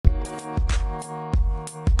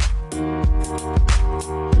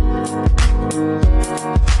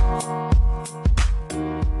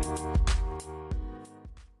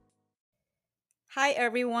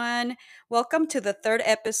everyone. Welcome to the third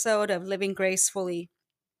episode of Living Gracefully.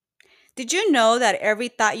 Did you know that every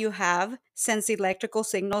thought you have sends electrical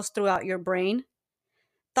signals throughout your brain?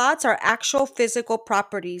 Thoughts are actual physical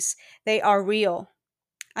properties, they are real.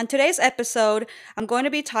 On today's episode, I'm going to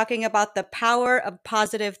be talking about the power of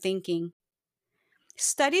positive thinking.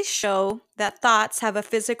 Studies show that thoughts have a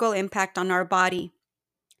physical impact on our body.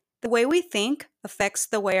 The way we think affects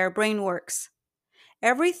the way our brain works.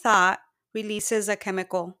 Every thought releases a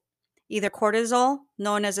chemical, either cortisol,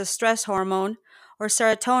 known as a stress hormone, or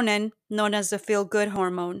serotonin, known as the feel good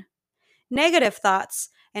hormone. Negative thoughts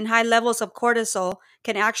and high levels of cortisol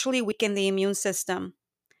can actually weaken the immune system.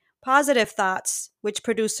 Positive thoughts, which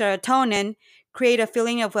produce serotonin, create a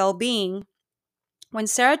feeling of well being. When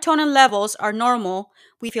serotonin levels are normal,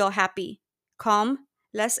 we feel happy, calm,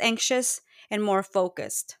 less anxious, and more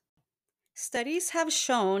focused. Studies have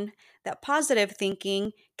shown that positive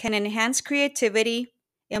thinking can enhance creativity,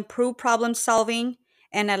 improve problem solving,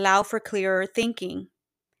 and allow for clearer thinking.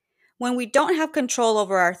 When we don't have control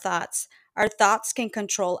over our thoughts can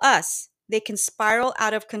control us. They can spiral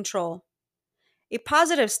out of control. A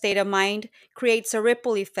positive state of mind creates a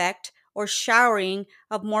ripple effect or showering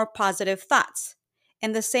of more positive thoughts.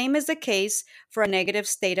 And the same is the case for a negative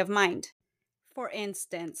state of mind. For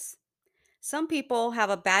instance, some people have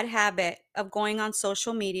a bad habit of going on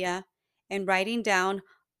social media and writing down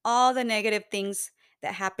all the negative things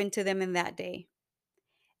that happened to them in that day,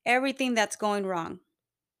 everything that's going wrong.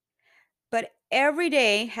 But every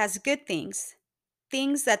day has good things,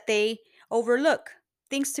 things that they overlook,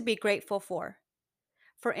 things to be grateful for.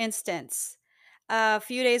 For instance, a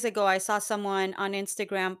few days ago, I saw someone on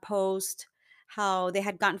Instagram post how they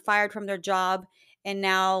had gotten fired from their job, and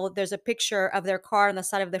now there's a picture of their car on the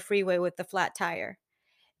side of the freeway with the flat tire.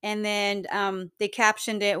 And then they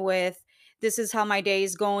captioned it with, "This is how my day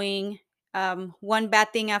is going, one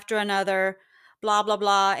bad thing after another, blah blah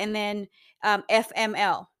blah," and then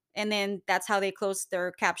FML, and then that's how they closed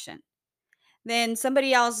their caption. Then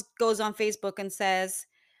somebody else goes on Facebook and says,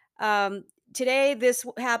 um, "Today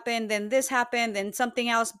happened, then this happened, then something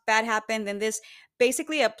else bad happened, then this."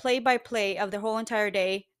 Basically, a play by play of the whole entire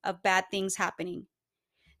day of bad things happening.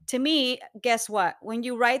 To me, guess what? When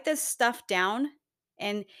you write this stuff down,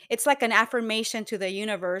 and it's like an affirmation to the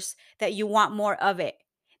universe that you want more of it.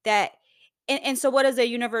 That and so what does the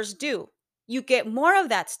universe do? You get more of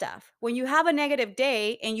that stuff. When you have a negative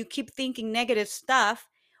day and you keep thinking negative stuff,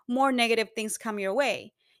 more negative things come your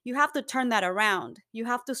way. You have to turn that around. You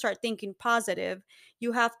have to start thinking positive.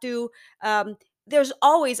 You have to there's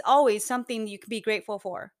always something you can be grateful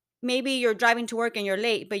for. Maybe you're driving to work and you're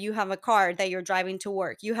late, but you have a car that you're driving to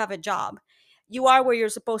work. You have a job. You are where you're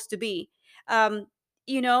supposed to be. Um,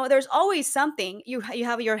 there's always something. You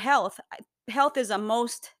have your health. Health is a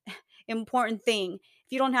most important thing.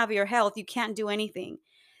 If you don't have your health, you can't do anything.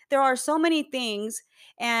 There are so many things,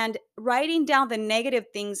 and writing down the negative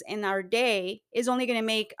things in our day is only going to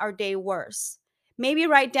make our day worse. Maybe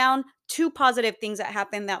write down two positive things that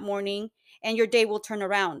happened that morning, and your day will turn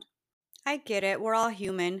around. I get it. We're all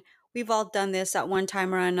human. We've all done this at one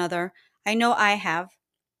time or another. I know I have.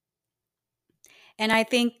 And I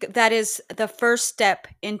think that is the first step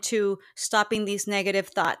into stopping these negative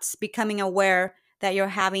thoughts, becoming aware that you're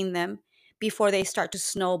having them before they start to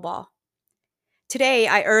snowball. Today,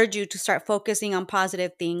 I urge you to start focusing on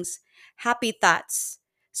positive things, happy thoughts.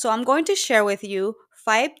 So, I'm going to share with you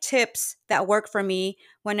 5 tips that work for me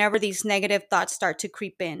whenever these negative thoughts start to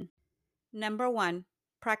creep in. Number one,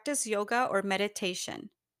 practice yoga or meditation.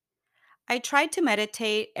 I try to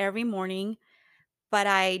meditate every morning, but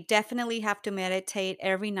I definitely have to meditate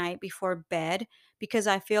every night before bed because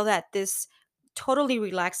I feel that this totally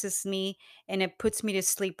relaxes me and it puts me to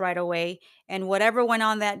sleep right away. And whatever went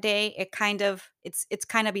on that day, it's kind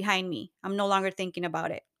of behind me. I'm no longer thinking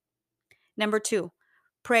about it. Number 2,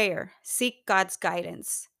 prayer. Seek God's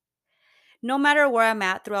guidance. No matter where I'm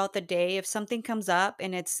at throughout the day, if something comes up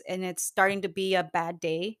and it's starting to be a bad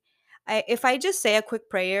day, if I just say a quick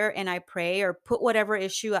prayer and I pray or put whatever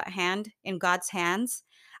issue at hand in God's hands,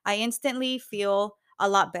 I instantly feel a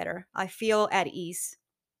lot better. I feel at ease.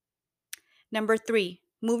 Number 3,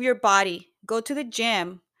 move your body. Go to the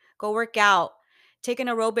gym, go work out, take an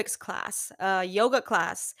aerobics class, a yoga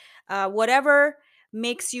class, whatever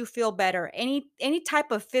makes you feel better. Any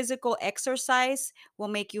type of physical exercise will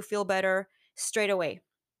make you feel better straight away.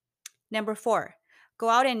 Number 4, go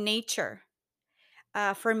out in nature.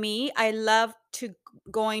 For me, I love to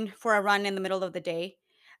going for a run in the middle of the day.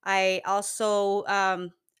 I also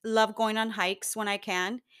love going on hikes when I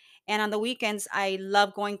can. And on the weekends, I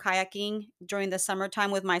love going kayaking during the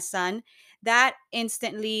summertime with my son. That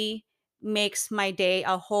instantly makes my day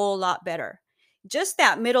a whole lot better. Just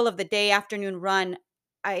that middle of the day afternoon run,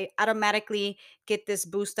 I automatically get this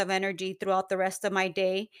boost of energy throughout the rest of my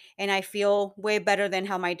day, and I feel way better than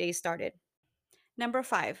how my day started. Number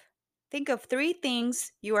five, think of three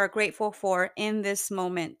things you are grateful for in this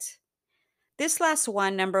moment. This last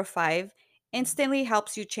one, number five, instantly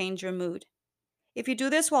helps you change your mood. If you do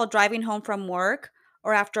this while driving home from work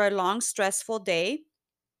or after a long, stressful day,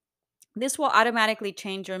 this will automatically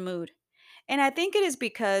change your mood. And I think it is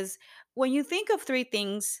because when you think of three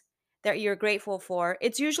things that you're grateful for,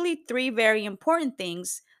 it's usually three very important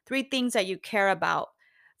things, three things that you care about.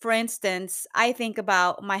 For instance, I think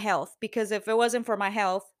about my health because if it wasn't for my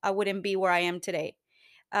health, I wouldn't be where I am today.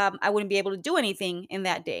 I wouldn't be able to do anything in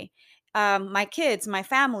that day. My kids, my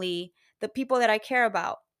family, the people that I care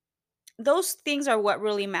about, those things are what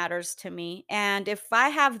really matters to me. And if I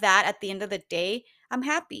have that at the end of the day, I'm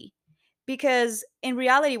happy. Because in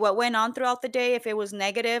reality, what went on throughout the day, if it was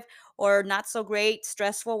negative or not so great,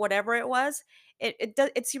 stressful, whatever it was,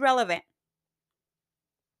 it's irrelevant.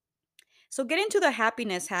 So get into the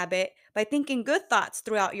happiness habit by thinking good thoughts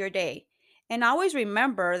throughout your day. And always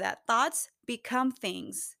remember that thoughts become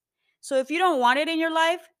things. So if you don't want it in your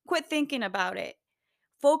life, quit thinking about it.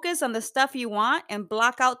 Focus on the stuff you want and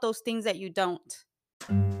block out those things that you don't.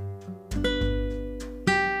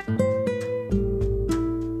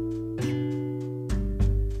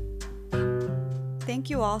 Thank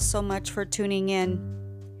you all so much for tuning in.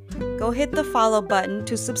 Go hit the follow button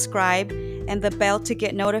to subscribe and the bell to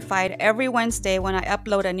get notified every Wednesday when I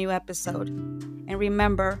upload a new episode. And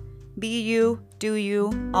remember, be you, do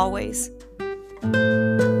you, always.